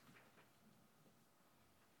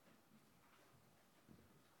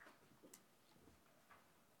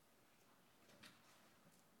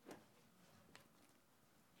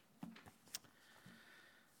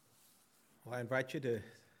Well, I invite you to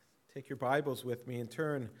take your Bibles with me and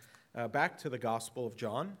turn back to the Gospel of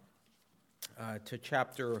John, to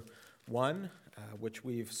chapter 1, which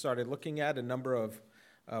we've started looking at a number of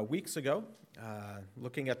weeks ago,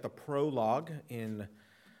 looking at the prologue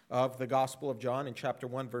of the Gospel of John in chapter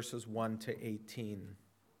 1, verses 1 to 18.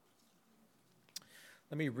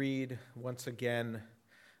 Let me read once again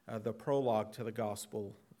the prologue to the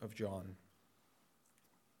Gospel of John.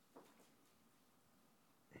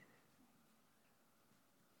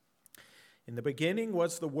 In the beginning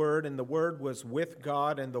was the Word, and the Word was with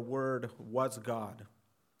God, and the Word was God.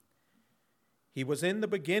 He was in the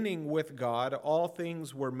beginning with God. All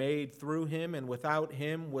things were made through him, and without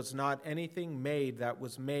him was not anything made that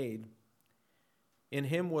was made. In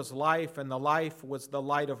him was life, and the life was the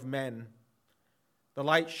light of men. The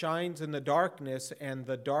light shines in the darkness, and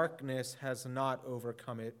the darkness has not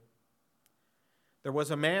overcome it. There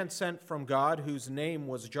was a man sent from God whose name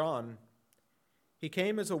was John. He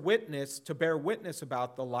came as a witness to bear witness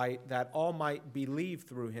about the light, that all might believe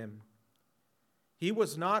through him. He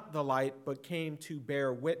was not the light, but came to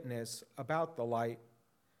bear witness about the light.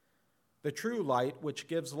 The true light, which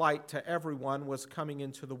gives light to everyone, was coming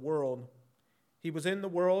into the world. He was in the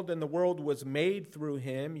world, and the world was made through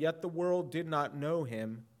him, yet the world did not know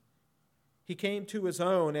him. He came to his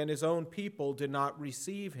own, and his own people did not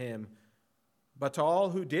receive him. But to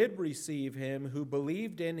all who did receive him, who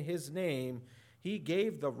believed in his name, he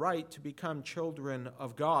gave the right to become children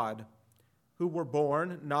of God, who were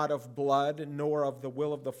born not of blood, nor of the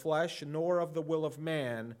will of the flesh, nor of the will of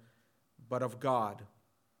man, but of God.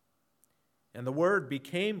 And the Word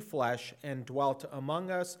became flesh and dwelt among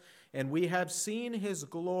us, and we have seen his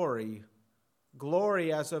glory,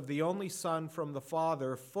 glory as of the only Son from the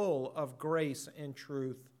Father, full of grace and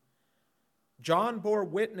truth. John bore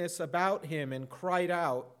witness about him and cried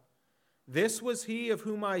out, "This was he of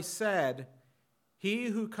whom I said, 'He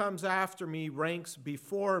who comes after me ranks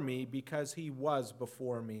before me, because he was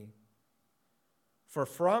before me.' For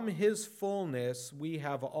from his fullness we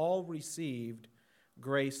have all received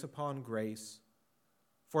grace upon grace.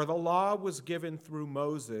 For the law was given through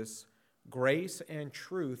Moses, grace and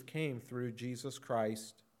truth came through Jesus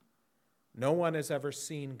Christ. No one has ever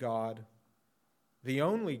seen God, the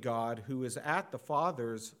only God who is at the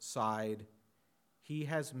Father's side. He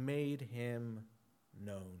has made him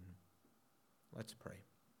known." Let's pray.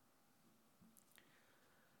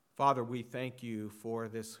 Father, we thank you for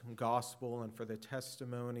this gospel and for the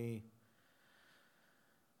testimony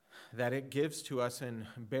that it gives to us and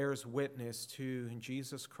bears witness to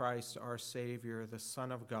Jesus Christ, our Savior, the Son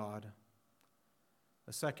of God,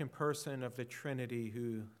 the second person of the Trinity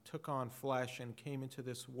who took on flesh and came into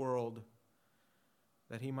this world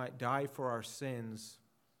that he might die for our sins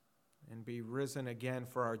and be risen again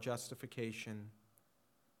for our justification.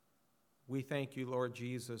 We thank you, Lord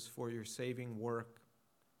Jesus, for your saving work,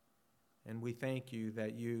 and we thank you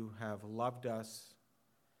that you have loved us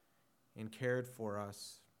and cared for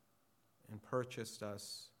us and purchased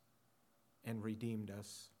us and redeemed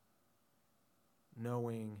us,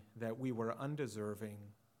 knowing that we were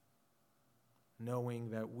undeserving,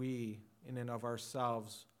 knowing that we, in and of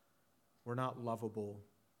ourselves, were not lovable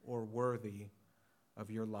or worthy of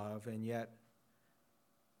your love, and yet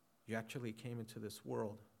you actually came into this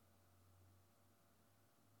world.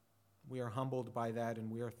 We are humbled by that,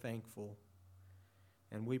 and we are thankful.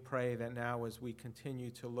 And we pray that now, as we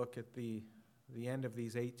continue to look at the end of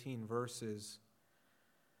these 18 verses,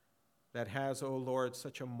 that has, O Lord,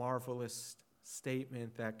 such a marvelous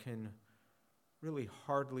statement that can really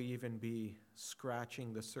hardly even be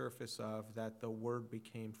scratching the surface of, that the Word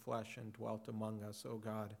became flesh and dwelt among us, O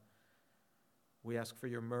God. We ask for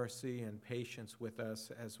your mercy and patience with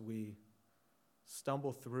us as we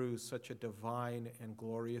stumble through such a divine and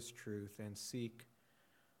glorious truth and seek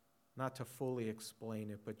not to fully explain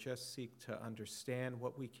it, but just seek to understand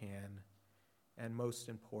what we can, and most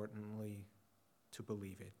importantly, to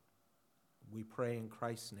believe it. We pray in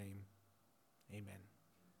Christ's name. Amen.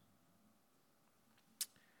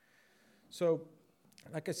 So,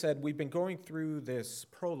 like I said, we've been going through this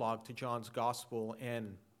prologue to John's Gospel,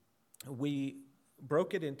 and we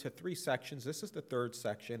broke it into three sections. This is the third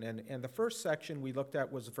section, and the first section we looked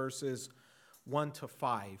at was verses 1 to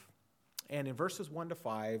 5. And in verses 1 to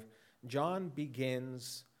 5, John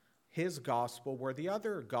begins his gospel where the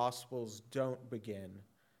other gospels don't begin,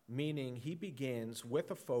 meaning he begins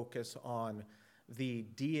with a focus on the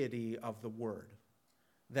deity of the Word,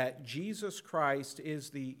 that Jesus Christ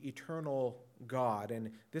is the eternal God.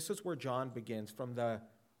 And this is where John begins, from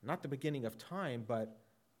not the beginning of time, but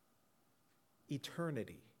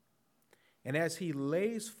eternity. And as he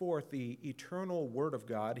lays forth the eternal Word of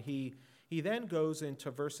God, he he then goes into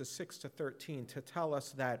verses 6 to 13 to tell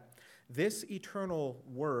us that this eternal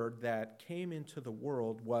Word that came into the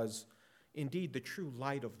world was indeed the true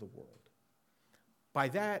light of the world. By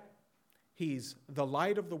that, he's the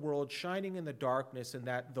light of the world shining in the darkness, and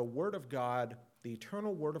that the Word of God, the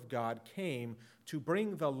eternal Word of God, came to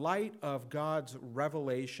bring the light of God's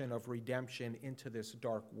revelation of redemption into this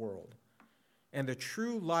dark world. And the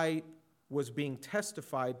true light was being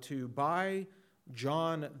testified to by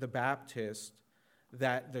John the Baptist,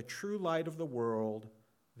 that the true light of the world,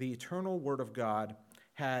 the eternal Word of God,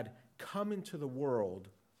 had come into the world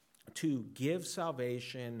to give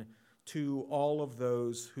salvation to all of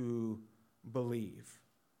those who believe,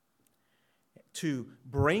 to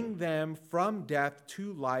bring them from death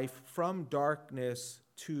to life, from darkness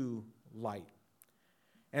to light.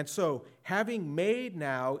 And so, having made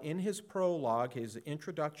now in his prologue, his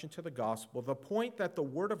introduction to the gospel, the point that the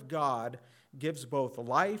Word of God gives both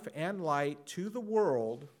life and light to the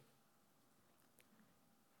world,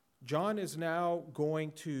 John is now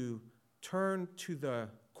going to turn to the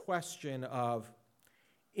question of,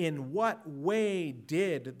 in what way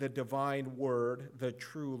did the divine Word, the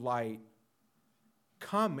true light,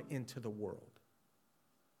 come into the world?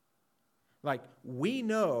 Like, we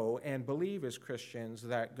know and believe as Christians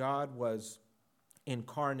that God was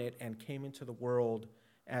incarnate and came into the world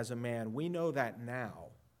as a man. We know that now.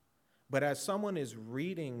 But as someone is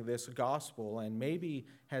reading this gospel and maybe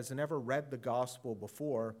has never read the gospel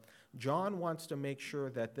before, John wants to make sure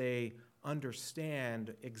that they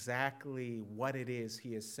understand exactly what it is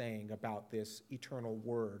he is saying about this eternal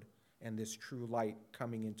Word and this true light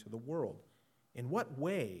coming into the world. In what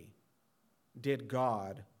way did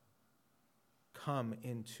God come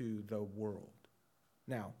into the world?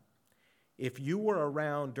 Now, if you were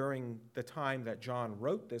around during the time that John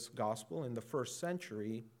wrote this gospel in the first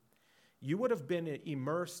century, you would have been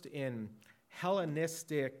immersed in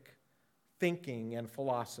Hellenistic thinking and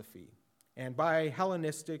philosophy. And by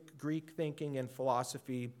Hellenistic Greek thinking and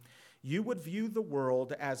philosophy, you would view the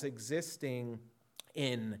world as existing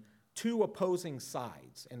in two opposing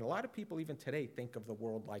sides. And a lot of people even today think of the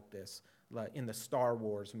world like this, in the Star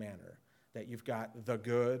Wars manner, that you've got the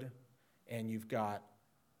good and you've got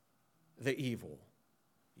the evil.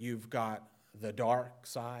 You've got the dark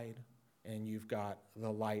side and you've got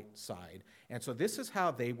the light side. And so this is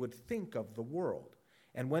how they would think of the world.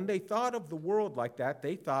 And when they thought of the world like that,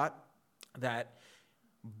 they thought that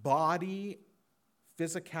body,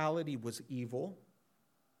 physicality was evil,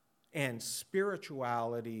 and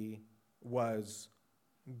spirituality was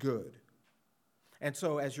good. And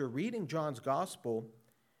so as you're reading John's gospel,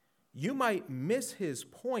 you might miss his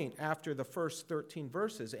point after the first 13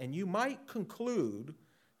 verses, and you might conclude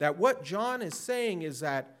that what John is saying is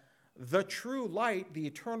that the true light, the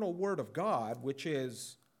eternal Word of God, which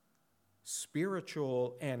is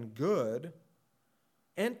spiritual and good,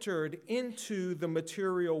 entered into the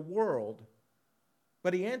material world.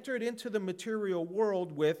 But he entered into the material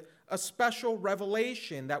world with a special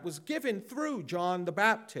revelation that was given through John the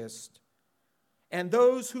Baptist. And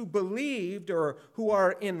those who believed or who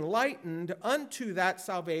are enlightened unto that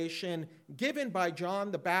salvation given by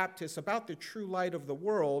John the Baptist about the true light of the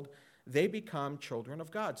world, they become children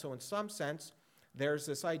of God. So in some sense, there's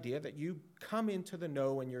this idea that you come into the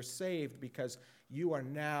know and you're saved because you are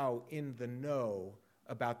now in the know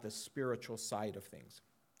about the spiritual side of things.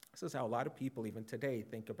 This is how a lot of people even today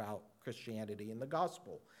think about Christianity and the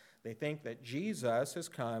gospel. They think that Jesus has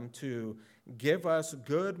come to give us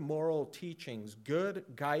good moral teachings, good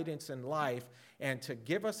guidance in life, and to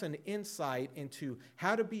give us an insight into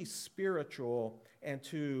how to be spiritual and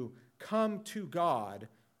to come to God.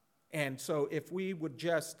 And so if we would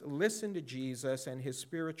just listen to Jesus and his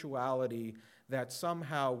spirituality, that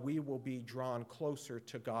somehow we will be drawn closer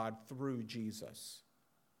to God through Jesus.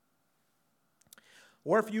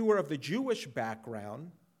 Or if you were of the Jewish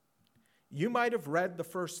background, you might have read the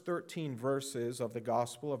first 13 verses of the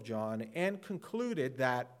Gospel of John and concluded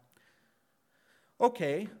that,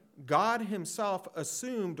 okay, God himself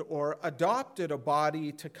assumed or adopted a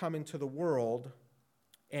body to come into the world,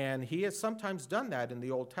 and he has sometimes done that in the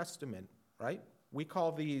Old Testament, right? We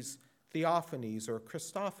call these theophanies or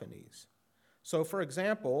Christophanies. So, for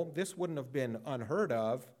example, this wouldn't have been unheard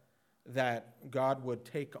of that God would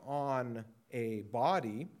take on a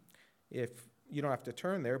body. If you don't have to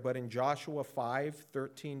turn there, but in Joshua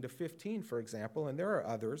 5:13 to 15, for example, and there are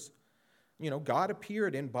others, God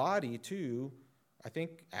appeared in body to, I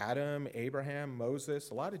think, Adam, Abraham, Moses,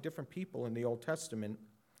 a lot of different people in the Old Testament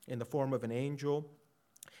in the form of an angel.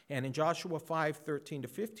 And in Joshua 5:13 to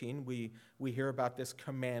 15, we hear about this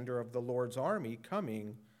commander of the Lord's army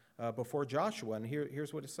coming before Joshua. And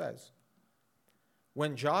here's what it says.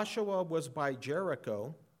 When Joshua was by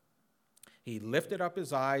Jericho, he lifted up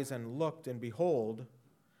his eyes and looked, and behold,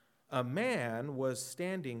 a man was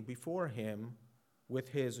standing before him with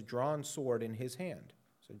his drawn sword in his hand.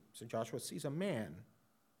 So Joshua sees a man,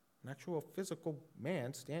 an actual physical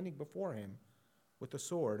man standing before him with a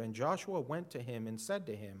sword. And Joshua went to him and said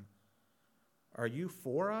to him, "Are you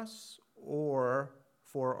for us or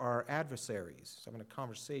for our adversaries?" So I'm having a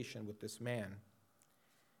conversation with this man.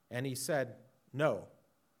 And he said, "No."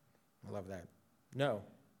 I love that. "No.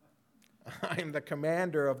 I am the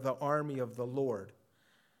commander of the army of the Lord.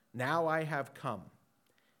 Now I have come."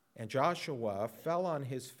 And Joshua fell on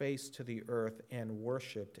his face to the earth and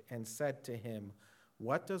worshipped and said to him,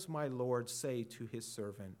 "What does my Lord say to his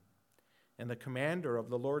servant?" And the commander of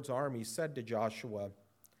the Lord's army said to Joshua,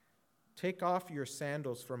 "Take off your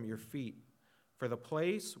sandals from your feet, for the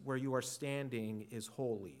place where you are standing is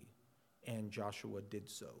holy." And Joshua did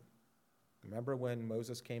so. Remember when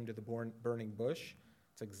Moses came to the burning bush?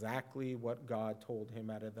 It's exactly what God told him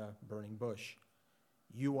out of the burning bush.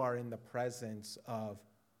 You are in the presence of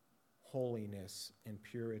holiness and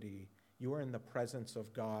purity. You are in the presence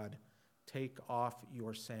of God. Take off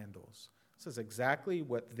your sandals. This is exactly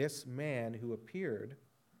what this man who appeared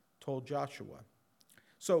told Joshua.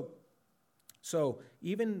 So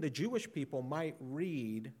even the Jewish people might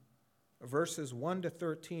read verses 1 to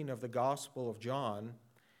 13 of the Gospel of John,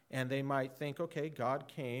 and they might think, okay, God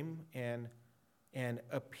came and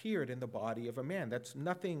appeared in the body of a man. That's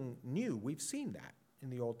nothing new. We've seen that in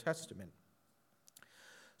the Old Testament.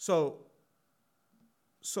 So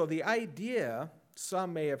the idea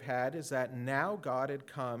some may have had is that now God had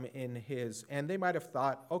come in his, and they might have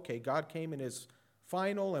thought, okay, God came in his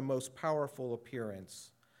final and most powerful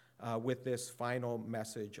appearance with this final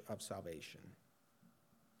message of salvation.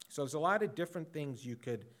 So there's a lot of different things you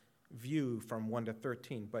could view from 1 to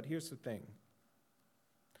 13, but here's the thing.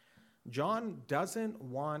 John doesn't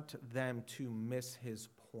want them to miss his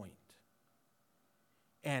point.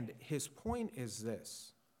 And his point is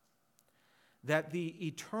this, that the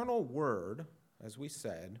eternal Word, as we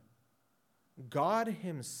said, God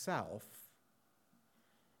himself,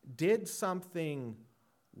 did something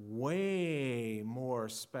way more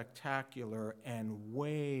spectacular and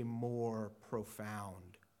way more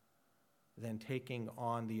profound than taking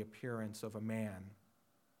on the appearance of a man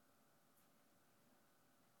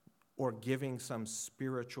or giving some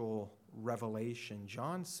spiritual revelation.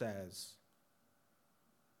 John says,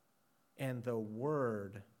 "And the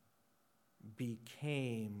Word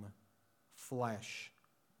became flesh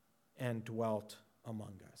and dwelt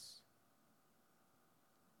among us."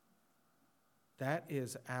 That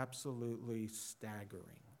is absolutely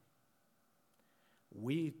staggering.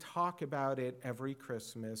 We talk about it every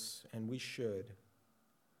Christmas, and we should.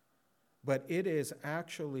 But it is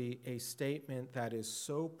actually a statement that is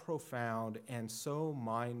so profound and so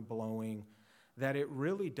mind-blowing that it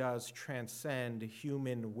really does transcend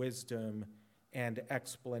human wisdom and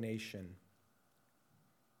explanation.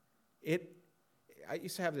 I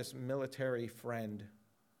used to have this military friend,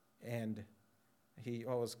 and he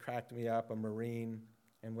always cracked me up, a Marine,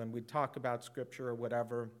 and when we'd talk about Scripture or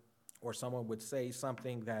whatever, or someone would say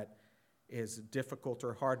something that is difficult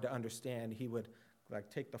or hard to understand, he would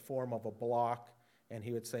take the form of a block, and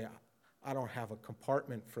he would say, "I don't have a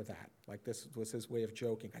compartment for that." Like, this was his way of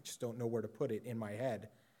joking. "I just don't know where to put it in my head."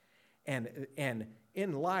 And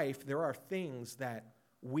in life, there are things that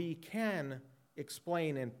we can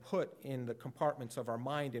explain and put in the compartments of our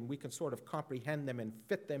mind, and we can sort of comprehend them and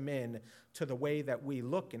fit them in to the way that we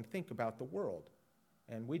look and think about the world.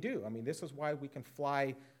 And we do. I mean, this is why we can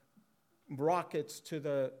fly rockets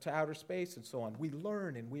to outer space and so on. We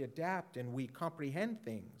learn and we adapt and we comprehend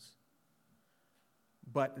things.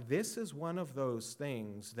 But this is one of those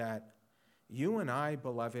things that you and I,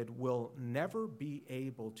 beloved, will never be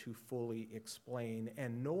able to fully explain,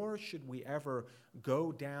 and nor should we ever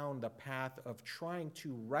go down the path of trying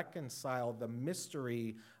to reconcile the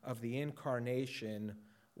mystery of the incarnation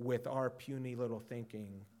with our puny little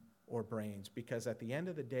thinking or brains, because at the end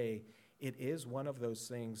of the day, it is one of those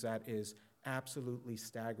things that is absolutely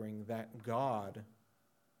staggering, that God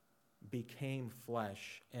became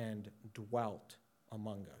flesh and dwelt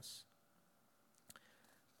among us.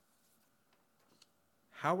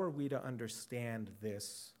 How are we to understand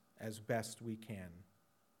this as best we can?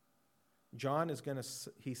 John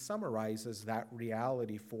he summarizes that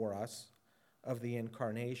reality for us of the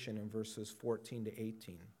incarnation in verses 14 to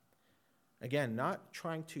 18. Again, not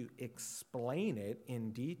trying to explain it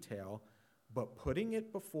in detail, but putting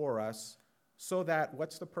it before us so that,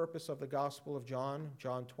 what's the purpose of the Gospel of John?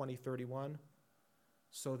 John 20:31?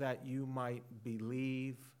 So that you might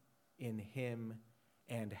believe in him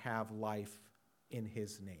and have life in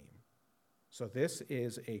his name. So this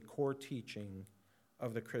is a core teaching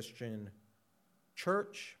of the Christian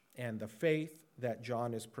church and the faith that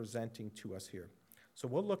John is presenting to us here. So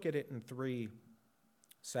we'll look at it in three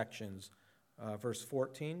sections. Verse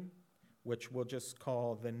 14, which we'll just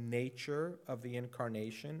call the nature of the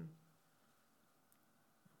incarnation.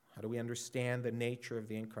 How do we understand the nature of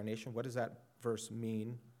the incarnation? What does that verse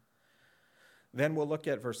mean? Then we'll look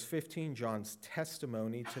at verse 15, John's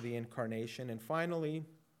testimony to the incarnation. And finally,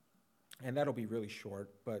 and that'll be really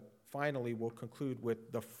short, but finally we'll conclude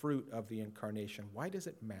with the fruit of the incarnation. Why does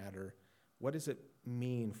it matter? What does it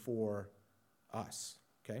mean for us?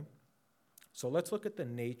 Okay? So let's look at the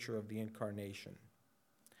nature of the incarnation.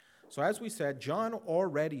 So as we said, John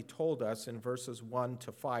already told us in verses 1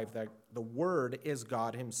 to 5 that the Word is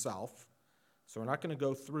God himself. So we're not going to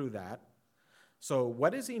go through that. So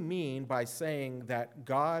what does he mean by saying that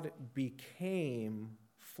God became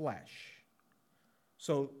flesh?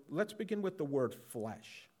 So let's begin with the word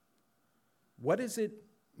flesh. What does it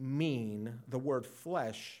mean, the word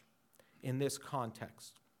flesh, in this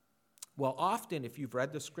context? Well, often if you've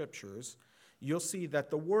read the scriptures, you'll see that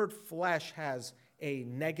the word flesh has a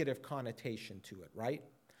negative connotation to it, right?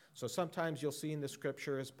 So sometimes you'll see in the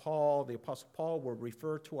scriptures, the Apostle Paul will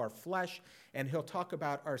refer to our flesh, and he'll talk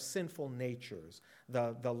about our sinful natures,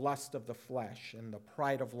 the lust of the flesh and the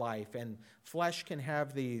pride of life. And flesh can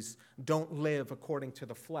have these, don't live according to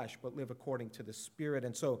the flesh, but live according to the Spirit.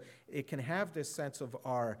 And so it can have this sense of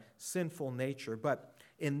our sinful nature. But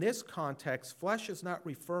in this context, flesh is not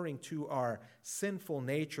referring to our sinful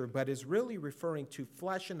nature, but is really referring to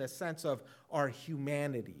flesh in the sense of our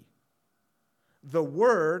humanity. The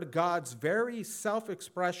Word, God's very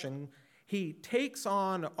self-expression, he takes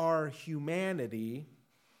on our humanity,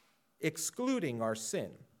 excluding our sin.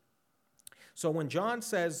 So when John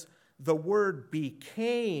says the Word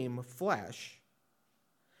became flesh,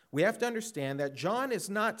 we have to understand that John is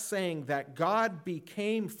not saying that God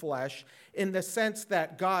became flesh in the sense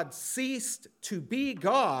that God ceased to be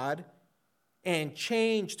God and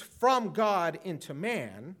changed from God into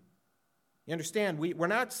man. You understand? We're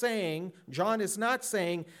not saying, John is not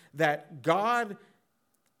saying that God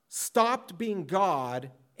stopped being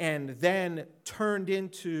God and then turned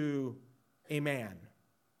into a man.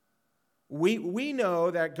 We know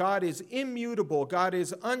that God is immutable. God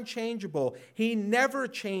is unchangeable. He never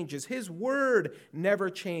changes. His word never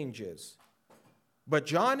changes. But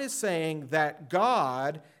John is saying that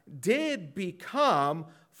God did become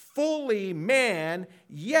fully man,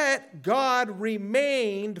 yet God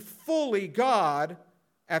remained fully God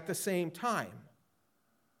at the same time.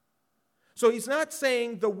 So he's not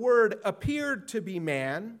saying the Word appeared to be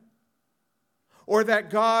man, or that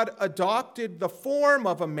God adopted the form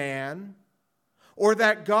of a man, or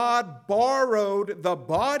that God borrowed the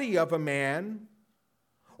body of a man,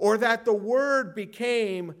 or that the Word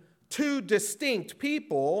became two distinct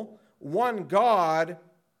people, one God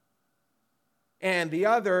and the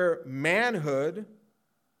other manhood.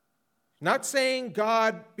 Not saying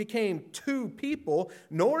God became two people,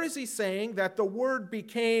 nor is he saying that the Word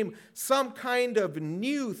became some kind of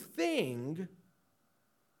new thing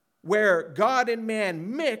where God and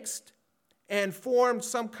man mixed and formed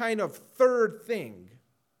some kind of third thing.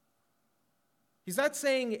 He's not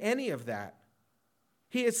saying any of that.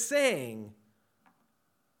 He is saying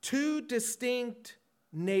two distinct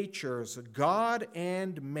natures, God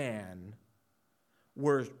and man,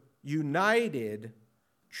 were united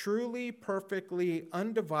truly, perfectly,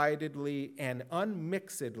 undividedly, and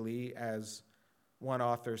unmixedly, as one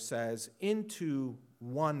author says, into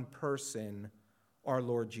one person, our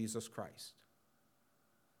Lord Jesus Christ.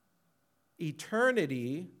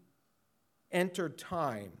 Eternity entered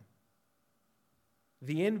time.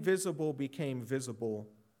 The invisible became visible,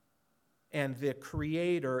 and the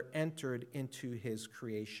Creator entered into his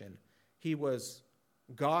creation.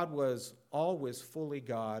 God was always fully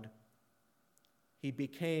God. He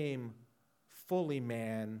became fully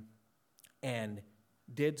man and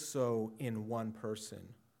did so in one person,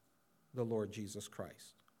 the Lord Jesus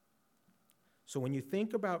Christ. So when you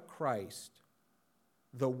think about Christ,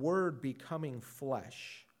 the Word becoming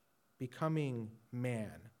flesh, becoming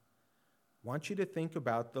man, I want you to think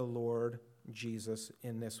about the Lord Jesus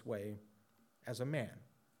in this way as a man.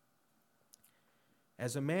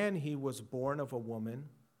 As a man, he was born of a woman,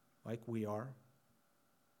 like we are.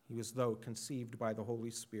 He was, though, conceived by the Holy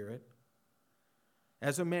Spirit.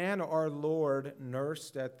 As a man, our Lord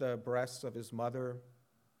nursed at the breasts of his mother.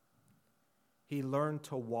 He learned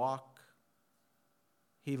to walk.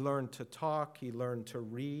 He learned to talk. He learned to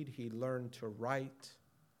read. He learned to write.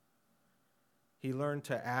 He learned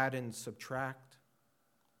to add and subtract.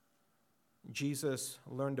 Jesus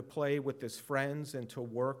learned to play with his friends and to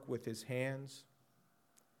work with his hands.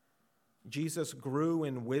 Jesus grew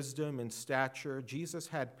in wisdom and stature. Jesus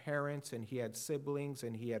had parents and he had siblings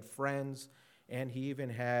and he had friends and he even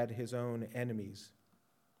had his own enemies.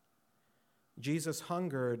 Jesus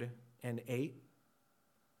hungered and ate.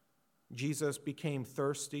 Jesus became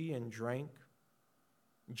thirsty and drank.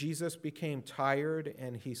 Jesus became tired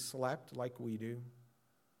and he slept like we do.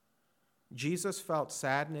 Jesus felt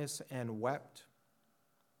sadness and wept.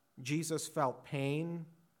 Jesus felt pain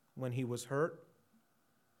when he was hurt.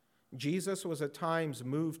 Jesus was at times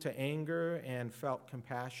moved to anger and felt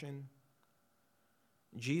compassion.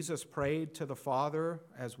 Jesus prayed to the Father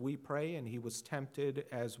as we pray, and he was tempted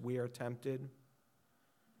as we are tempted.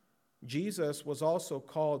 Jesus was also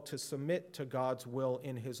called to submit to God's will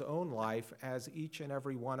in his own life, as each and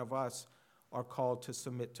every one of us are called to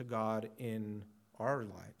submit to God in our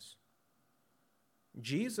lives.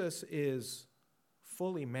 Jesus is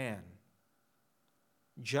fully man.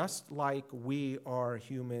 Just like we are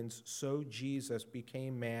humans, so Jesus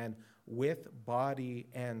became man with body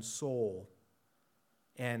and soul.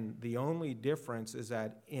 And the only difference is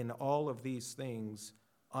that in all of these things,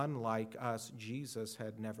 unlike us, Jesus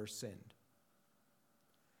had never sinned.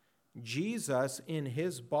 Jesus, in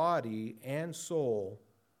his body and soul,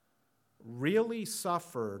 really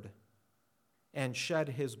suffered and shed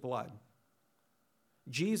his blood.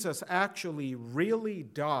 Jesus actually really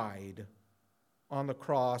died on the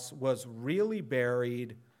cross, was really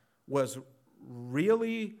buried, was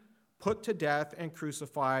really put to death and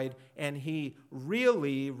crucified, and he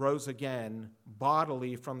really rose again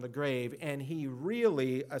bodily from the grave, and he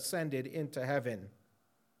really ascended into heaven.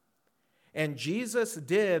 And Jesus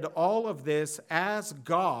did all of this as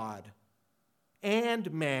God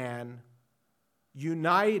and man,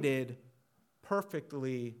 united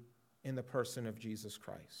perfectly in the person of Jesus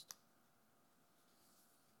Christ.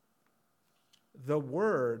 The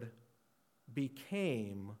Word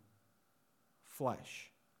became flesh.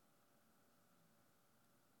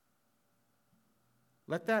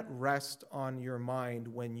 Let that rest on your mind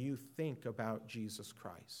when you think about Jesus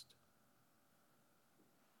Christ.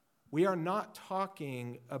 We are not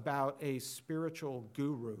talking about a spiritual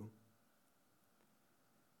guru.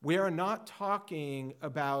 We are not talking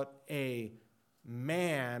about a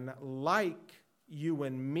man like you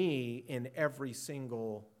and me in every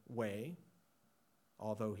single way,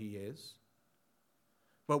 although he is.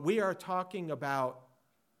 But we are talking about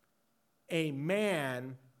a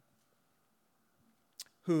man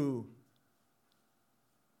who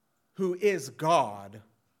is God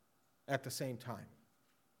at the same time.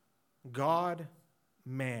 God,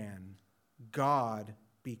 man. God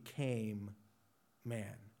became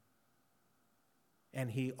man. And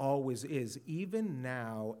he always is. Even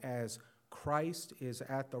now, as Christ is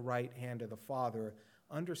at the right hand of the Father,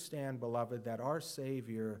 understand, beloved, that our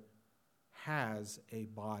Savior has a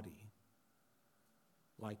body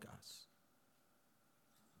like us.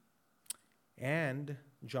 And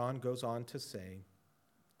John goes on to say,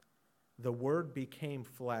 the Word became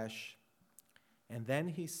flesh, and then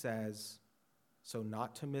he says, so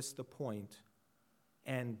not to miss the point,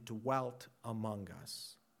 and dwelt among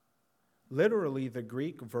us. Literally, the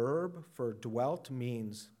Greek verb for dwelt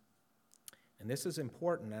means, and this is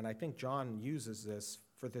important, and I think John uses this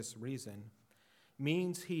for this reason,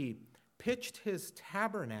 means he pitched his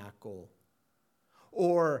tabernacle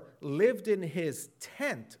or lived in his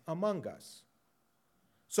tent among us.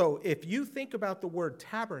 So if you think about the word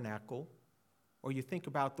tabernacle, or you think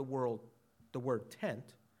about the word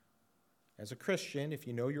tent, as a Christian, if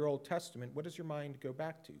you know your Old Testament, what does your mind go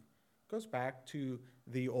back to? It goes back to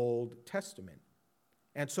the Old Testament.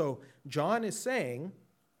 And so John is saying,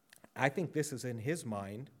 I think this is in his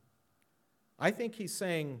mind, I think he's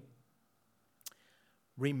saying,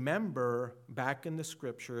 remember back in the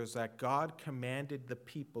scriptures that God commanded the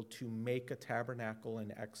people to make a tabernacle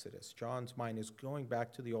in Exodus. John's mind is going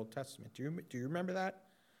back to the Old Testament. Do you remember that?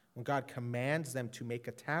 When God commands them to make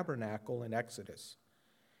a tabernacle in Exodus.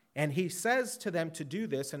 And he says to them to do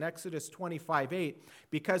this in Exodus 25:8,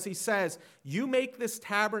 because he says, you make this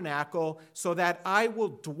tabernacle so that I will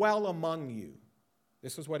dwell among you.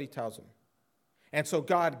 This is what he tells them. And so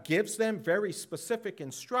God gives them very specific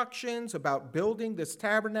instructions about building this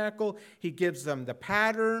tabernacle. He gives them the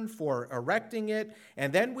pattern for erecting it.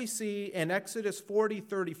 And then we see in Exodus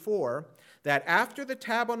 40:34 that after the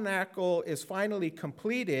tabernacle is finally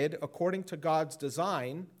completed according to God's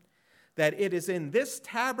design, that it is in this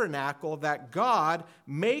tabernacle that God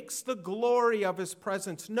makes the glory of his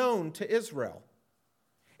presence known to Israel.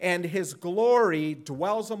 And his glory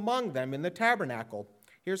dwells among them in the tabernacle.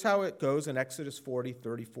 Here's how it goes in Exodus 40,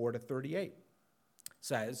 34 to 38. It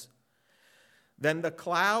says, "Then the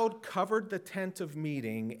cloud covered the tent of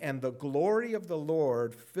meeting, and the glory of the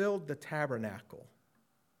Lord filled the tabernacle.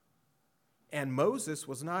 And Moses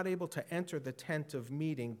was not able to enter the tent of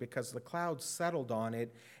meeting because the cloud settled on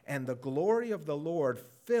it, and the glory of the Lord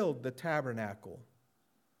filled the tabernacle.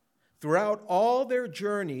 Throughout all their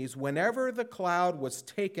journeys, whenever the cloud was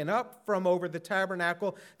taken up from over the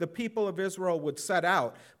tabernacle, the people of Israel would set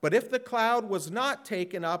out. But if the cloud was not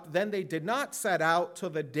taken up, then they did not set out till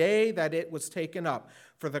the day that it was taken up.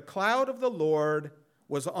 For the cloud of the Lord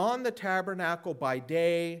was on the tabernacle by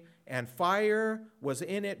day, and fire was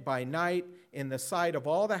in it by night, in the sight of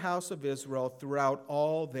all the house of Israel throughout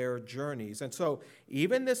all their journeys." And so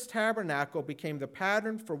even this tabernacle became the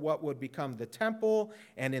pattern for what would become the temple.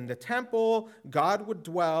 And in the temple, God would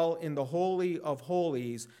dwell in the Holy of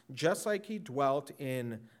Holies, just like he dwelt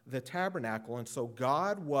in the tabernacle. And so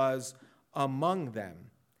God was among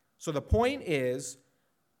them. So the point is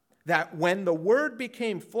that when the Word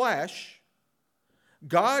became flesh,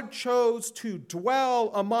 God chose to dwell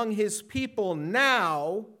among his people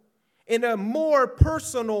now in a more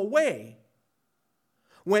personal way.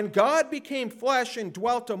 When God became flesh and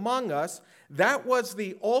dwelt among us, that was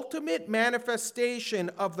the ultimate manifestation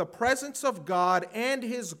of the presence of God and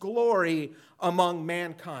his glory among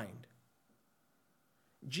mankind.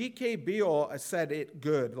 G.K. Beale said it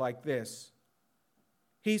good like this.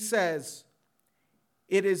 He says,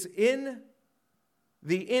 "It is in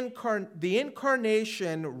the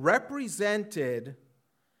incarnation represented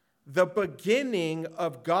the beginning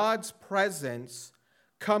of God's presence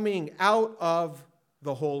coming out of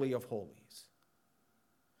the Holy of Holies."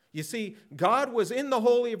 You see, God was in the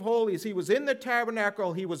Holy of Holies. He was in the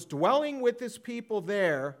tabernacle. He was dwelling with his people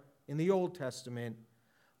there in the Old Testament.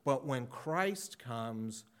 But when Christ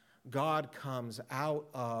comes, God comes out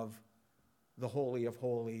of the Holy of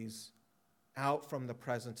Holies, out from the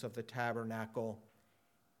presence of the tabernacle,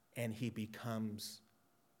 and he becomes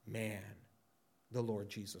man, the Lord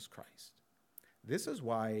Jesus Christ. This is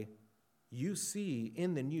why you see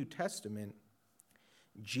in the New Testament,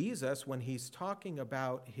 Jesus, when he's talking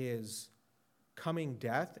about his coming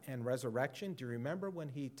death and resurrection, do you remember when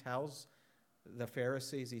he tells the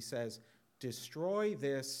Pharisees, he says, "Destroy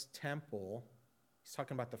this temple." He's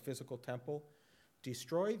talking about the physical temple.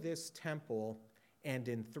 "Destroy this temple, and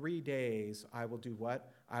in 3 days I will do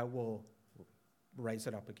what? I will raise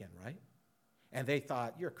it up again," right? And they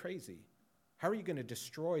thought, "You're crazy. How are you going to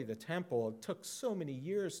destroy the temple? It took so many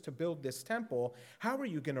years to build this temple. How are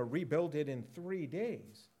you going to rebuild it in 3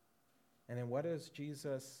 days?" And then what does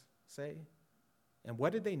Jesus say? And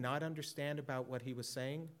what did they not understand about what he was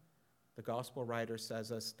saying? The gospel writer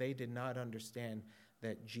says us, they did not understand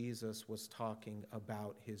that Jesus was talking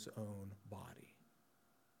about his own body.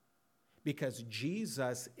 Because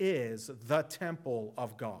Jesus is the temple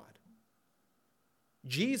of God.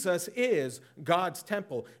 Jesus is God's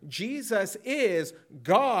temple. Jesus is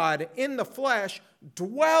God in the flesh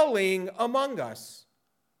dwelling among us,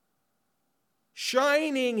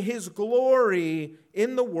 shining his glory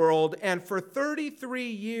in the world. And for 33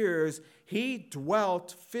 years, he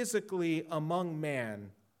dwelt physically among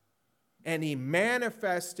man. And he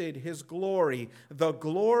manifested his glory, the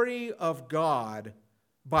glory of God,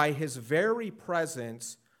 by his very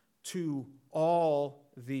presence to all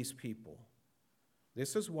these people.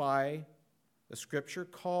 This is why the scripture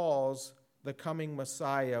calls the coming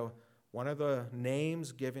Messiah, one of the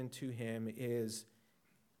names given to him is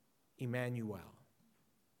Emmanuel,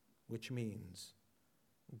 which means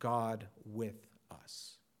God with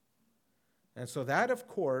us. And so that, of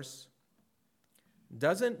course,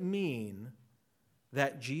 doesn't mean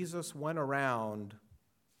that Jesus went around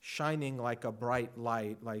shining like a bright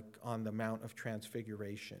light, like on the Mount of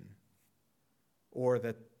Transfiguration, or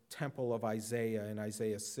the temple of Isaiah in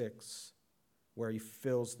Isaiah 6, where he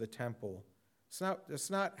fills the temple. It's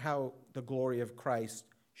not how the glory of Christ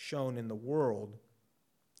shone in the world.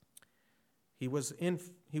 He was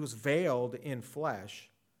veiled in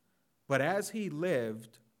flesh, but as he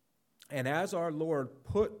lived, and as our Lord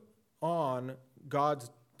put on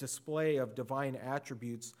God's display of divine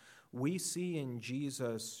attributes, we see in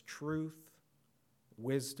Jesus truth,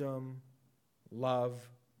 wisdom, love,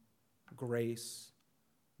 grace,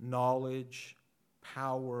 knowledge,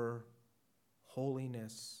 power,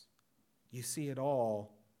 holiness. You see it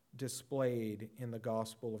all displayed in the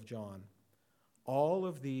Gospel of John. All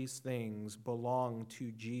of these things belong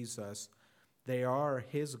to Jesus. They are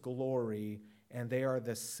his glory, and they are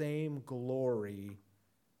the same glory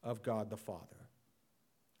of God the Father.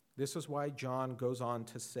 This is why John goes on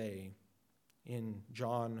to say in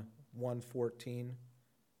John 1:14,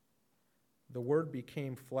 the Word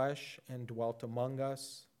became flesh and dwelt among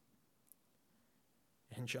us.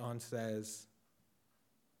 And John says,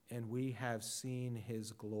 and we have seen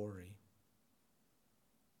his glory.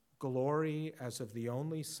 Glory as of the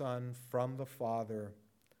only Son from the Father,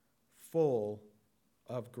 full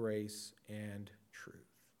of grace and truth.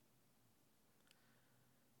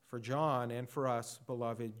 For John and for us,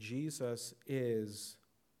 beloved, Jesus is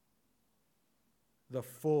the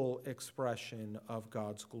full expression of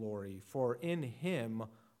God's glory. For in him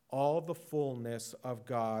all the fullness of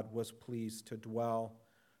God was pleased to dwell.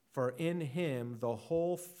 For in him the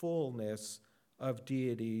whole fullness of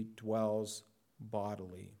deity dwells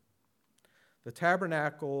bodily. The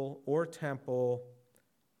tabernacle or temple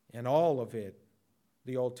and all of it,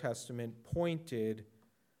 the Old Testament, pointed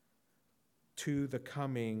to the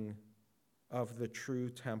coming of the true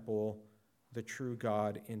temple, the true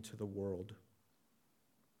God into the world.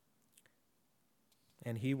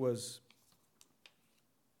 And he was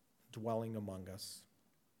dwelling among us.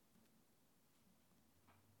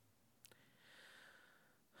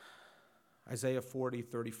 Isaiah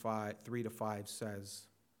 40:3-5 says,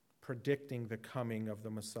 predicting the coming of the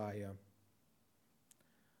Messiah,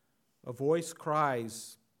 a voice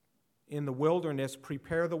cries in the wilderness,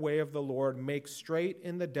 prepare the way of the Lord, make straight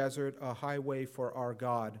in the desert a highway for our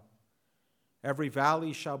God. Every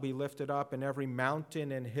valley shall be lifted up, and every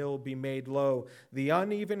mountain and hill be made low. The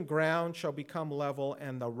uneven ground shall become level,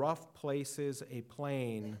 and the rough places a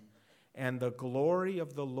plain. And the glory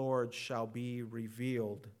of the Lord shall be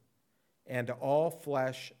revealed, and all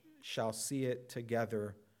flesh shall see it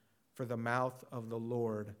together, for the mouth of the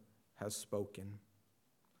Lord has spoken.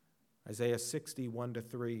 Isaiah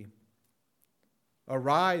 60:1-3.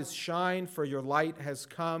 Arise, shine, for your light has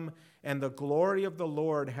come, and the glory of the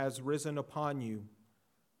Lord has risen upon you.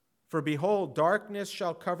 For behold, darkness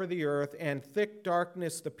shall cover the earth, and thick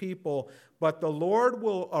darkness the people, but the Lord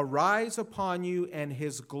will arise upon you, and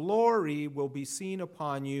his glory will be seen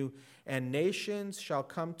upon you, and nations shall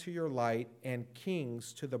come to your light, and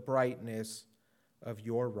kings to the brightness of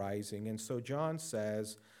your rising. And so John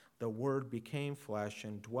says, the Word became flesh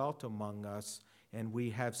and dwelt among us, and we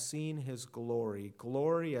have seen his glory,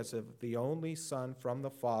 glory as of the only Son from the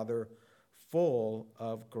Father, full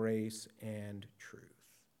of grace and truth.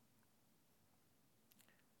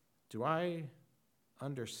 Do I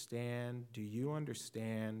understand? Do you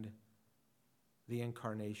understand the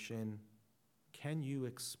incarnation? Can you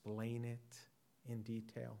explain it in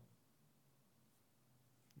detail?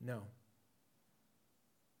 No.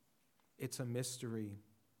 It's a mystery.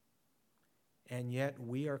 And yet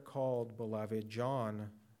we are called, beloved, John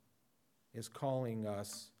is calling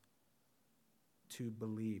us to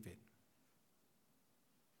believe it,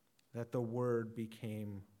 that the Word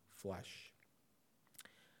became flesh.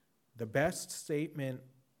 The best statement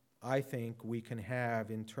I think we can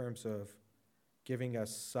have in terms of giving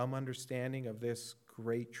us some understanding of this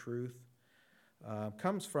great truth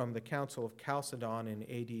comes from the Council of Chalcedon in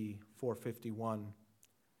AD 451.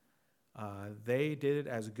 They did it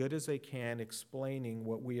as good as they can, explaining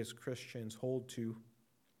what we as Christians hold to,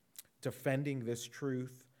 defending this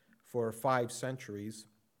truth for 5 centuries.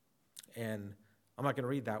 And I'm not going to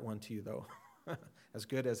read that one to you, though, as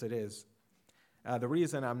good as it is. The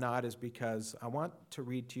reason I'm not is because I want to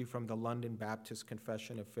read to you from the London Baptist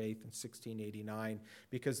Confession of Faith in 1689,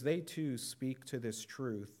 because they too speak to this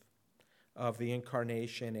truth of the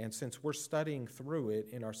incarnation. And since we're studying through it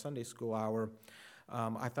in our Sunday school hour,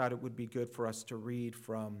 I thought it would be good for us to read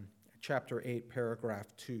from chapter 8, paragraph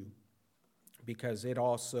 2, because it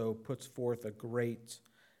also puts forth a great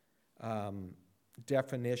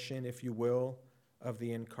definition, if you will, of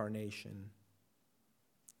the incarnation.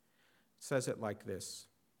 It says it like this: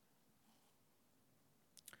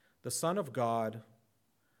 the Son of God,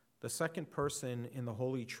 the second person in the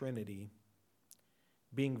Holy Trinity,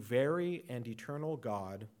 being very and eternal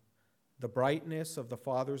God, the brightness of the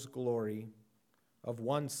Father's glory, of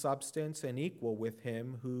one substance and equal with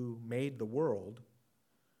him who made the world,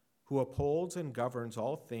 who upholds and governs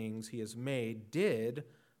all things he has made, did,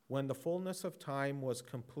 when the fullness of time was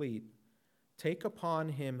complete, take upon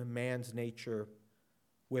him man's nature,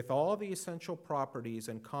 with all the essential properties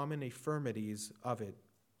and common infirmities of it,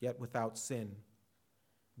 yet without sin.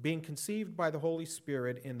 Being conceived by the Holy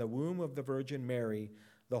Spirit in the womb of the Virgin Mary,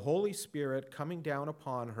 the Holy Spirit coming down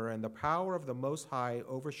upon her, and the power of the Most High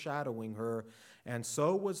overshadowing her, and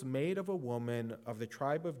so was made of a woman of the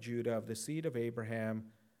tribe of Judah, of the seed of Abraham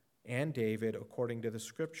and David, according to the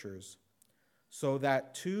Scriptures, so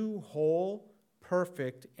that 2 whole,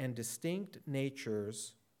 perfect, and distinct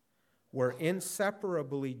natures were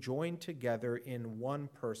inseparably joined together in one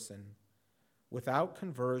person, without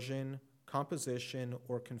conversion, composition,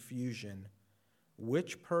 or confusion,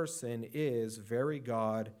 which person is very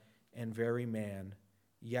God and very man,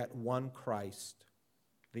 yet one Christ,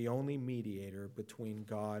 the only mediator between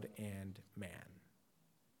God and man.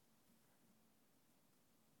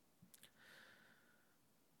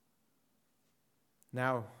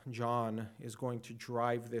 Now, John is going to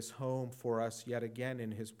drive this home for us yet again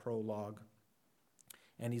in his prologue.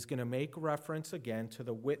 And he's going to make reference again to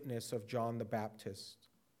the witness of John the Baptist.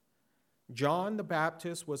 John the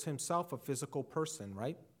Baptist was himself a physical person,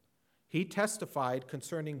 right? He testified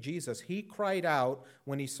concerning Jesus. He cried out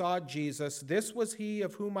when he saw Jesus, "This was he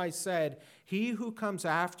of whom I said, 'He who comes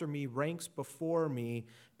after me ranks before me,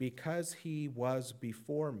 because he was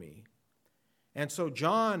before me.'" And so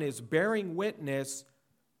John is bearing witness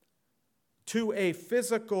to a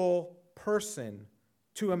physical person,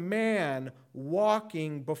 to a man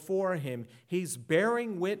walking before him. He's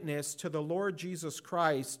bearing witness to the Lord Jesus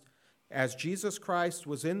Christ as Jesus Christ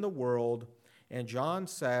was in the world. And John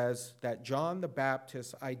says that John the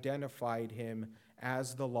Baptist identified him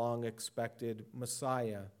as the long-expected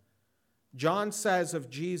Messiah. John says of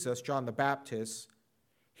Jesus, John the Baptist,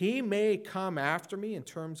 "He may come after me in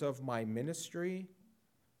terms of my ministry."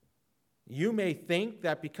 You may think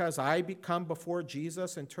that because I come before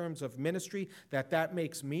Jesus in terms of ministry, that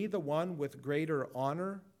makes me the one with greater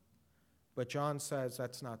honor. But John says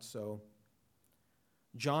that's not so.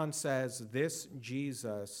 John says, "This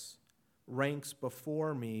Jesus ranks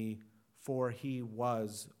before me, for he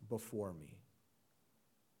was before me."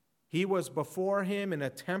 He was before him in a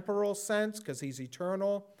temporal sense because he's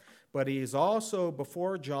eternal, but he is also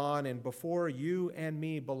before John and before you and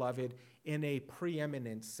me, beloved, in a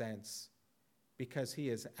preeminent sense because he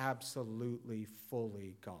is absolutely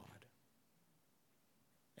fully God.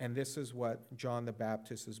 And this is what John the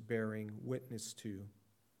Baptist is bearing witness to.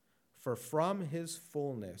 "For from his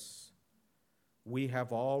fullness we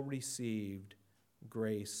have all received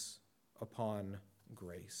grace upon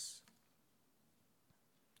grace."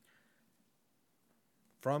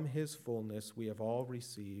 From his fullness we have all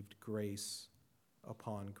received grace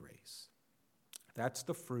upon grace. That's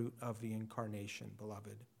the fruit of the incarnation,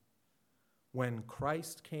 beloved. When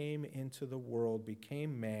Christ came into the world,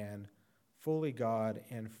 became man, fully God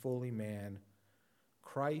and fully man,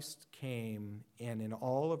 Christ came, and in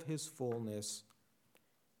all of his fullness,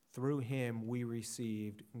 through him we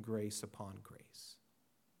received grace upon grace.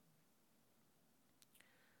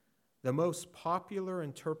 The most popular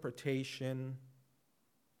interpretation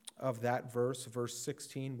of that verse, verse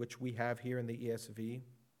 16, which we have here in the ESV,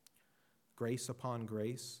 grace upon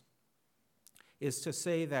grace, is to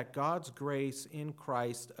say that God's grace in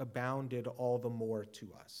Christ abounded all the more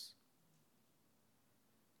to us.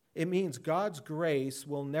 It means God's grace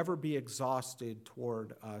will never be exhausted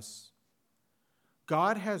toward us.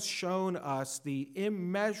 God has shown us the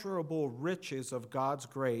immeasurable riches of God's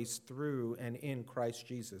grace through and in Christ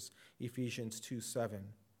Jesus, Ephesians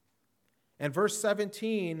 2:7. And verse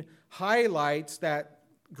 17 highlights that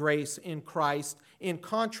grace in Christ in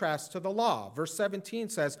contrast to the law. Verse 17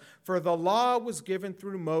 says, "For the law was given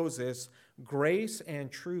through Moses, grace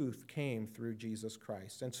and truth came through Jesus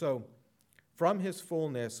Christ." And so, from his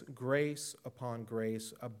fullness, grace upon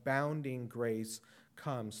grace, abounding grace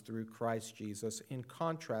comes through Christ Jesus in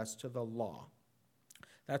contrast to the law.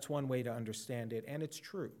 That's one way to understand it, and it's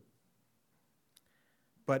true.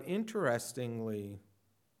 But interestingly,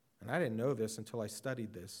 and I didn't know this until I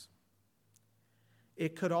studied this,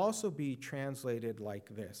 it could also be translated like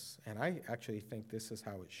this, and I actually think this is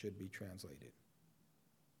how it should be translated.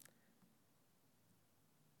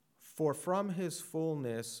 "For from his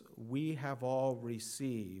fullness we have all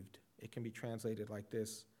received," it can be translated like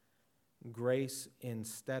this, "grace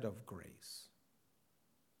instead of grace."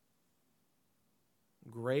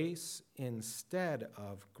 Grace instead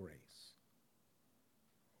of grace.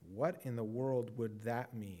 What in the world would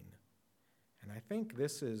that mean? And I think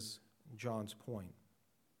this is John's point.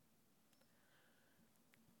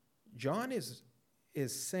 John is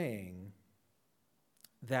saying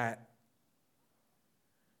that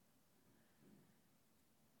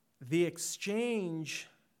the exchange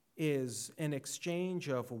is an exchange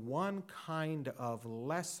of one kind of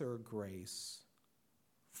lesser grace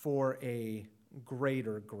for a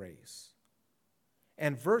greater grace.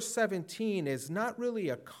 And verse 17 is not really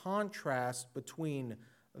a contrast between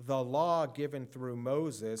the law given through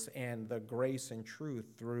Moses and the grace and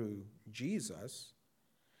truth through Jesus.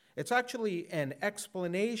 It's actually an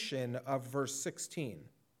explanation of verse 16.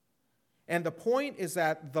 And the point is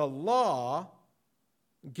that the law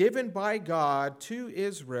given by God to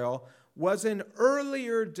Israel was an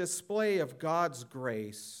earlier display of God's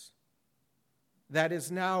grace that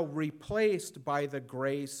is now replaced by the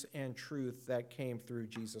grace and truth that came through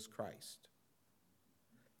Jesus Christ.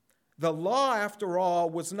 The law, after all,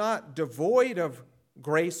 was not devoid of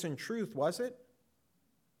grace and truth, was it?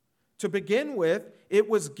 To begin with, it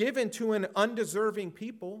was given to an undeserving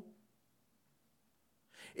people.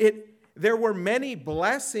 There were many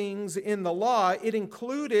blessings in the law. It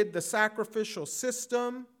included the sacrificial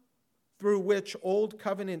system through which Old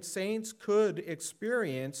Covenant saints could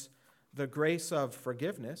experience the grace of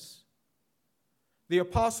forgiveness. The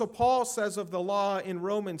Apostle Paul says of the law in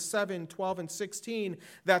Romans 7:12 and 16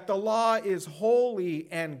 that the law is holy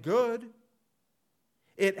and good.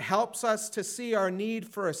 It helps us to see our need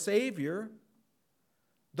for a Savior.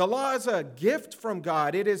 The law is a gift from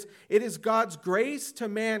God. It is God's grace to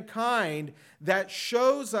mankind that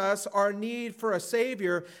shows us our need for a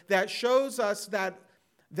Savior, that shows us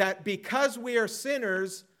that because we are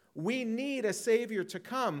sinners, we need a Savior to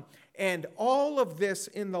come. And all of this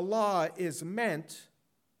in the law is meant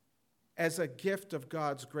as a gift of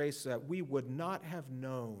God's grace that we would not have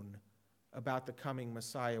known about the coming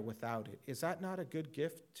Messiah without it. Is that not a good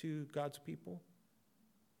gift to God's people?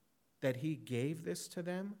 That he gave this to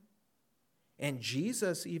them? And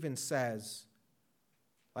Jesus even says,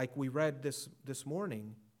 like we read this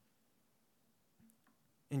morning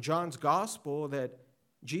in John's gospel, that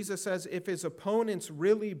Jesus says if his opponents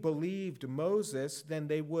really believed Moses, then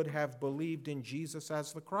they would have believed in Jesus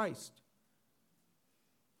as the Christ.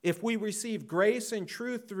 If we receive grace and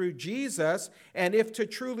truth through Jesus, and if to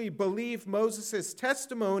truly believe Moses'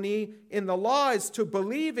 testimony in the law is to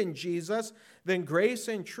believe in Jesus, then grace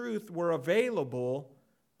and truth were available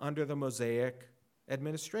under the Mosaic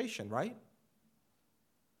administration, right?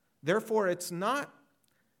 Therefore, it's not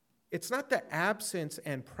the absence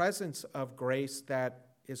and presence of grace that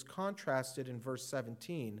is contrasted in verse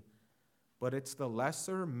 17, but it's the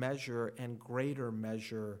lesser measure and greater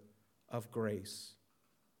measure of grace.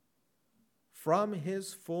 From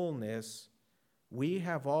his fullness, we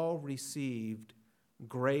have all received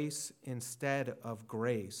grace instead of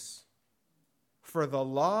grace. For the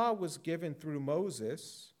law was given through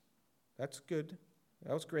Moses. That's good.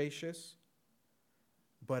 That was gracious.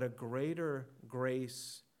 But a greater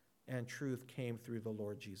grace and truth came through the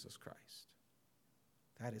Lord Jesus Christ.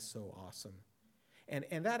 That is so awesome. And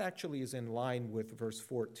that actually is in line with verse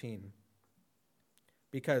 14.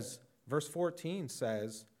 Because verse 14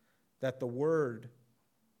 says that the Word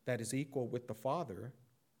that is equal with the Father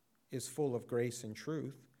is full of grace and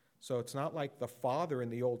truth. So it's not like the Father in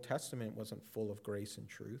the Old Testament wasn't full of grace and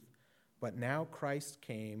truth, but now Christ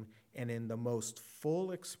came, and in the most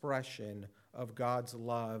full expression of God's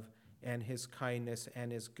love and his kindness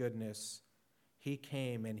and his goodness, he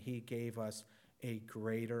came and he gave us a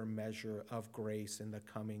greater measure of grace in the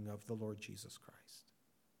coming of the Lord Jesus Christ.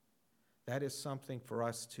 That is something for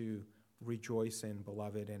us to rejoice in,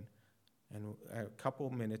 beloved. And a couple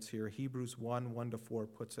minutes here, Hebrews 1:1-4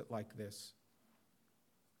 puts it like this.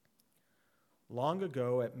 Long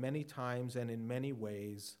ago, at many times and in many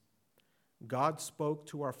ways, God spoke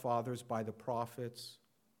to our fathers by the prophets,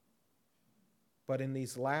 but in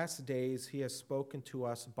these last days he has spoken to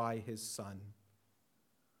us by his Son,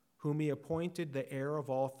 whom he appointed the heir of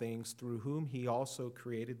all things, through whom he also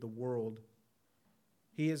created the world.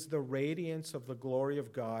 He is the radiance of the glory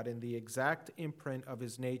of God and the exact imprint of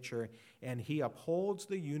his nature, and he upholds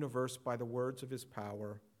the universe by the words of his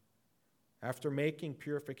power. After making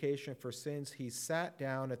purification for sins, he sat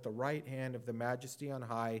down at the right hand of the Majesty on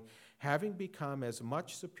high, having become as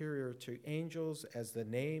much superior to angels as the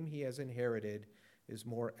name he has inherited is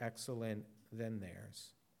more excellent than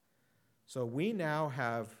theirs. So we now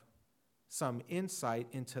have some insight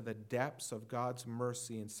into the depths of God's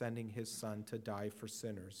mercy in sending his Son to die for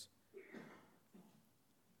sinners.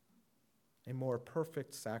 A more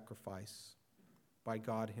perfect sacrifice by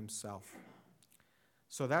God himself.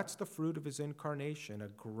 So that's the fruit of his incarnation, a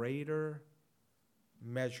greater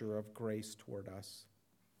measure of grace toward us.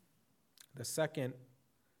 The second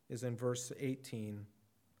is in verse 18.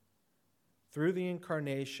 Through the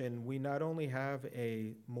incarnation, we not only have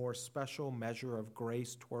a more special measure of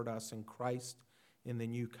grace toward us in Christ in the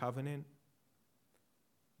new covenant,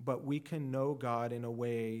 but we can know God in a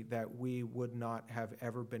way that we would not have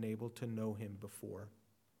ever been able to know him before.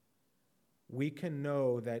 We can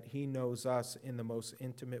know that he knows us in the most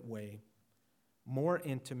intimate way, more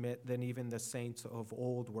intimate than even the saints of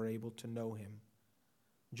old were able to know him.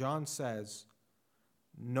 John says,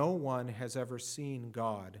 no one has ever seen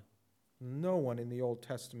God. No one in the Old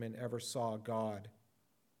Testament ever saw God.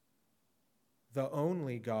 The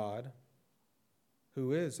only God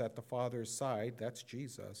who is at the Father's side, that's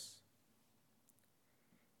Jesus.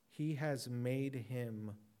 he has made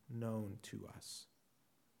him known to us.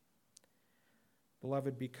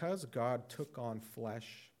 Beloved, because God took on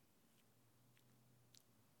flesh,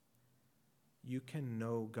 you can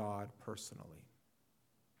know God personally.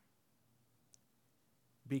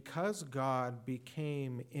 Because God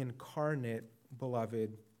became incarnate,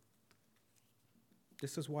 beloved,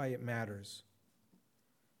 this is why it matters.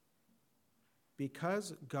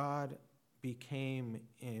 Because God became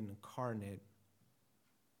incarnate,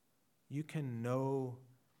 you can know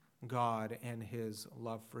God and his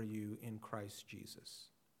love for you in Christ Jesus.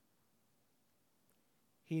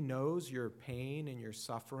 He knows your pain and your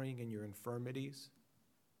suffering and your infirmities.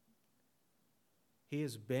 He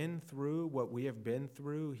has been through what we have been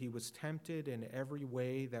through. He was tempted in every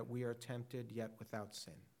way that we are tempted, yet without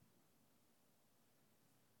sin.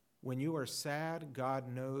 When you are sad, God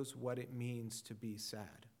knows what it means to be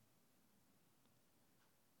sad.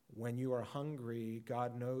 When you are hungry,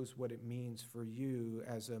 God knows what it means for you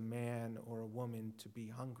as a man or a woman to be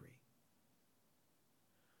hungry.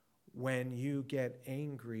 When you get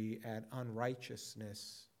angry at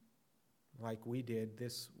unrighteousness, like we did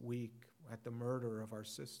this week at the murder of our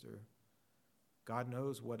sister, God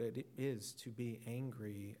knows what it is to be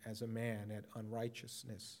angry as a man at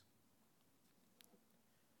unrighteousness.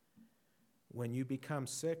 When you become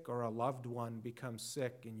sick or a loved one becomes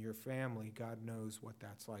sick in your family, God knows what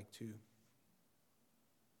that's like too.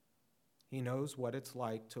 He knows what it's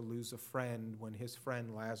like to lose a friend when his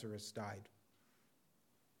friend Lazarus died.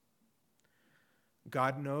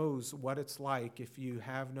 God knows what it's like if you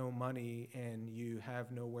have no money and you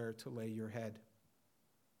have nowhere to lay your head.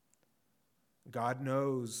 God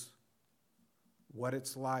knows what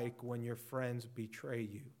it's like when your friends betray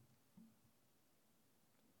you.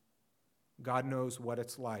 God knows what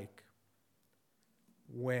it's like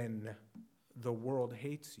when the world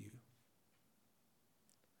hates you.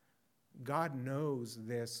 God knows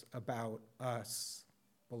this about us,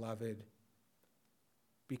 beloved,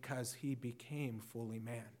 because he became fully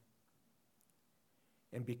man.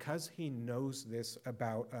 And because he knows this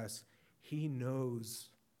about us, he knows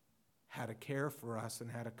how to care for us and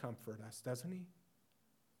how to comfort us, doesn't he?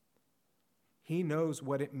 He knows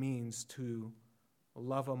what it means to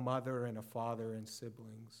love a mother and a father and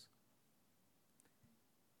siblings.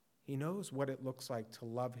 He knows what it looks like to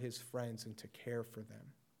love his friends and to care for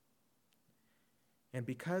them. And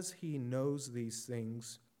because he knows these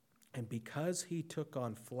things, and because he took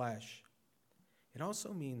on flesh, it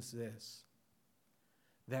also means this,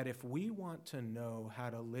 that if we want to know how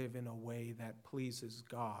to live in a way that pleases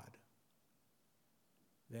God,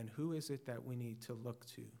 then who is it that we need to look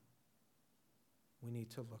to? We need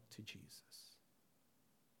to look to Jesus.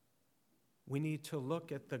 We need to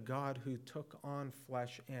look at the God who took on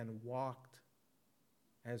flesh and walked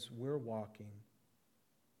as we're walking,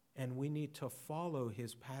 and we need to follow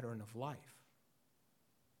his pattern of life.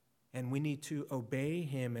 And we need to obey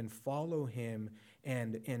him and follow him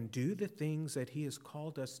and do the things that he has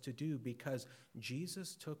called us to do, because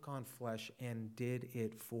Jesus took on flesh and did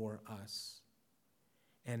it for us.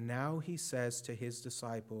 And now he says to his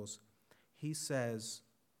disciples, he says,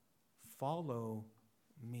 follow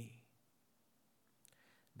me.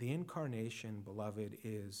 The incarnation, beloved,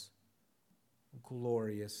 is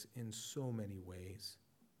glorious in so many ways.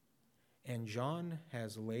 And John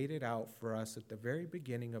has laid it out for us at the very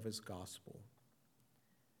beginning of his gospel.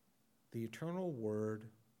 The eternal Word,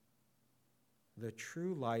 the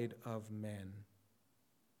true light of men,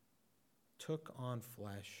 took on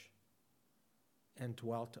flesh and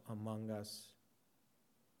dwelt among us.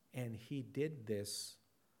 And he did this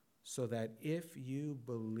so that if you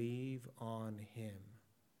believe on him,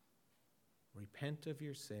 repent of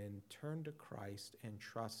your sin, turn to Christ, and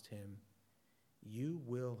trust him, you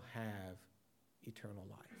will have eternal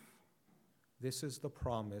life. This is the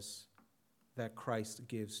promise that Christ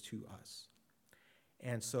gives to us.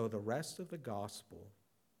 And so the rest of the gospel,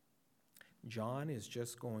 John is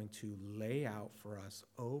just going to lay out for us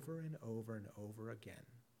over and over and over again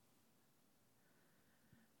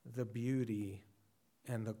the beauty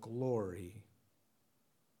and the glory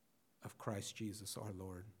of Christ Jesus our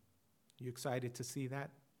Lord. You excited to see that?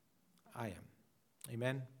 I am.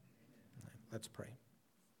 Amen? Let's pray.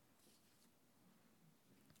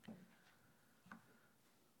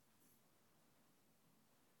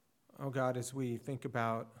 Oh God, as we think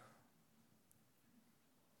about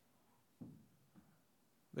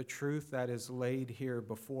the truth that is laid here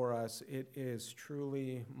before us, it is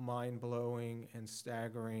truly mind-blowing and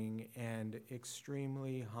staggering and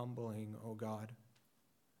extremely humbling, oh God.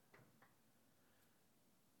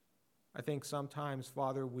 I think sometimes,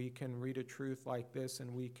 Father, we can read a truth like this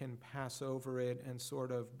and we can pass over it and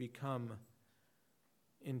sort of become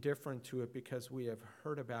indifferent to it because we have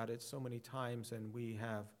heard about it so many times and we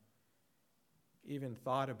have even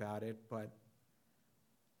thought about it, but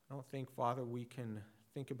I don't think, Father, we can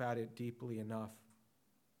think about it deeply enough.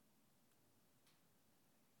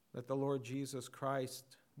 That the Lord Jesus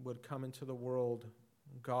Christ would come into the world,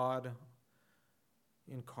 God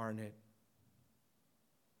incarnate,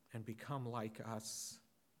 and become like us.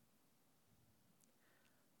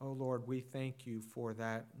 Oh Lord, we thank you for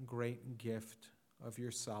that great gift of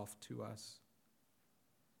yourself to us.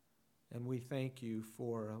 And we thank you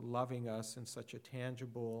for loving us in such a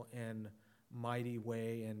tangible and mighty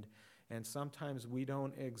way. And sometimes we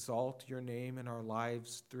don't exalt your name in our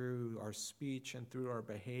lives through our speech and through our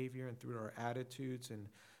behavior and through our attitudes and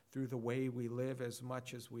through the way we live as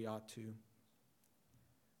much as we ought to.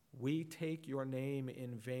 We take your name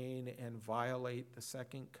in vain and violate the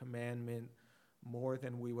second commandment more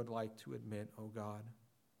than we would like to admit, O God.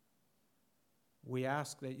 We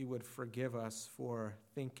ask that you would forgive us for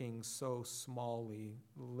thinking so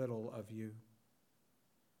little of you.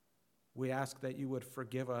 We ask that you would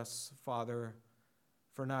forgive us, Father,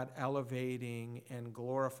 for not elevating and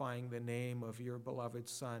glorifying the name of your beloved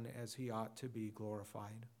Son as he ought to be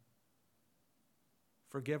glorified.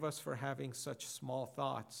 Forgive us for having such small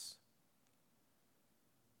thoughts.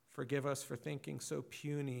 Forgive us for thinking so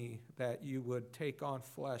puny that you would take on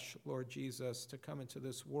flesh, Lord Jesus, to come into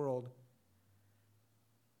this world,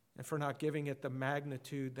 and for not giving it the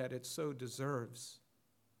magnitude that it so deserves.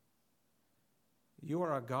 You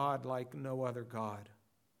are a God like no other God.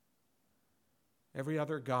 Every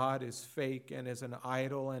other God is fake and is an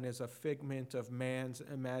idol and is a figment of man's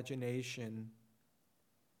imagination.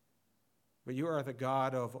 But you are the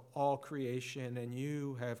God of all creation, and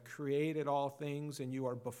you have created all things, and you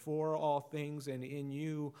are before all things, and in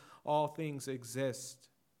you all things exist.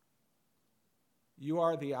 You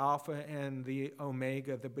are the Alpha and the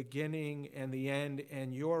Omega, the beginning and the end,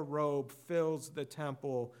 and your robe fills the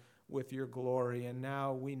temple with your glory. And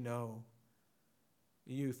now we know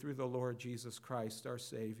you through the Lord Jesus Christ, our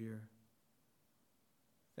Savior.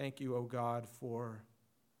 Thank you, O God, for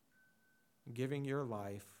giving your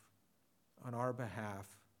life on our behalf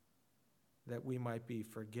that we might be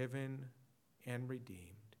forgiven and redeemed.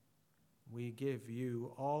 We give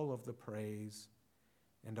you all of the praise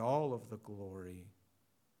and all of the glory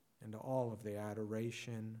and all of the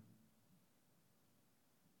adoration.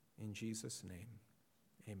 In Jesus' name,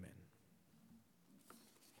 amen.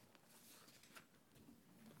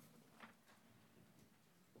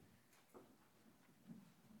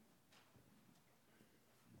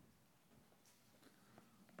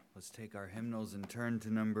 Let's take our hymnals and turn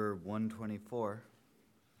to number 124.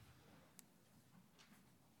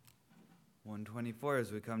 124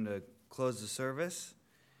 as we come to close the service.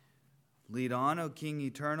 Lead on, O King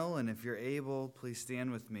eternal, and if you're able, please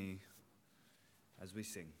stand with me as we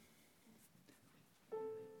sing.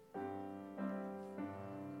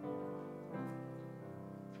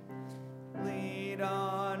 Lead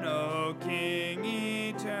on, O King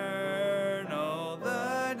eternal,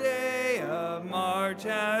 the day of March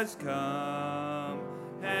has come.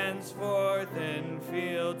 Henceforth in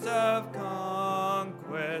fields of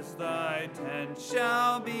conquest thy tent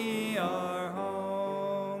shall be our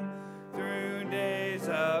home. Through days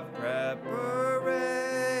of preparation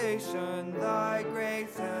thy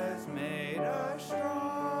grace has made us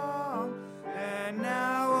strong. And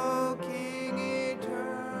now, O King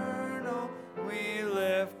eternal, we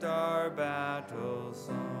lift our battle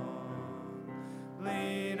song.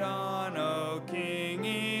 Lead on, O King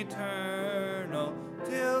eternal,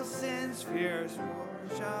 till sin's fierce war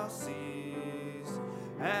shall cease,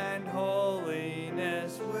 and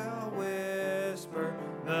holiness will whisper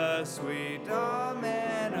the sweet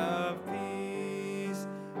amen of peace.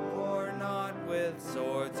 For not with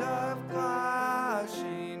swords of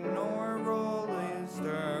clashing, nor rolling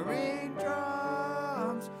stirring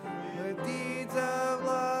drums, with deeds of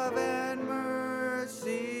love and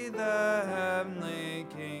mercy the heavenly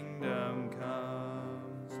kingdom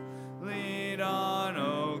comes. Lead on,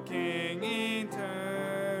 O King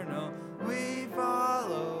eternal, we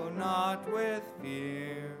follow not with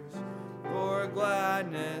fears, for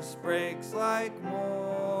gladness breaks like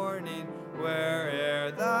morning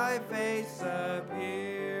where'er thy face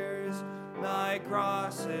appears. Thy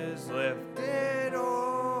cross is lifted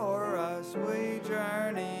o'er us, we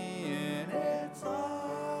journey in its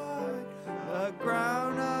light. The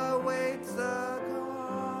crown awaits the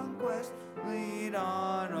conquest. Lead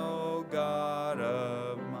on, O God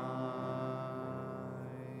of might.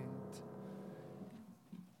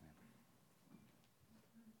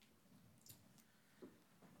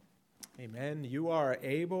 Amen. You are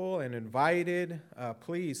able and invited,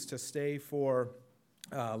 please, to stay for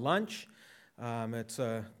lunch. It's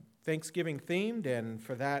Thanksgiving themed, and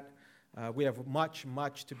for that, we have much,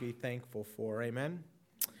 much to be thankful for. Amen.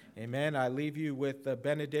 Amen. I leave you with the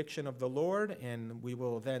benediction of the Lord, and we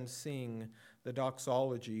will then sing the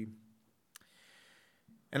doxology.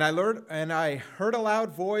 And I heard a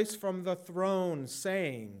loud voice from the throne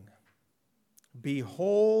saying,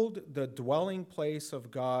 "Behold, the dwelling place of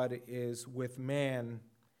God is with man.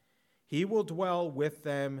 He will dwell with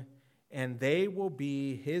them, and they will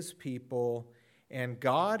be his people, and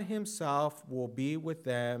God himself will be with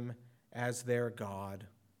them as their God.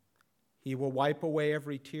 He will wipe away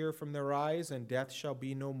every tear from their eyes, and death shall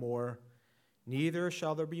be no more. Neither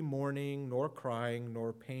shall there be mourning, nor crying,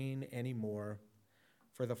 nor pain any more,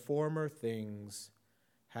 for the former things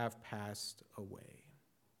have passed away."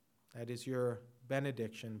 That is your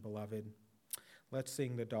benediction, beloved. Let's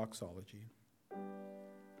sing the doxology.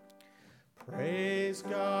 Praise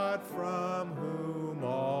God, from whom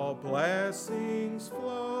all blessings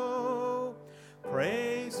flow.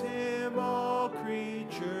 Praise him, all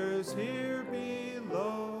creatures here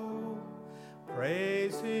below.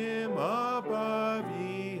 Praise him above,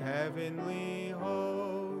 ye heavenly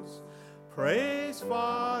hosts. Praise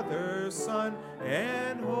Father, Son,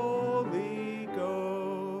 and Holy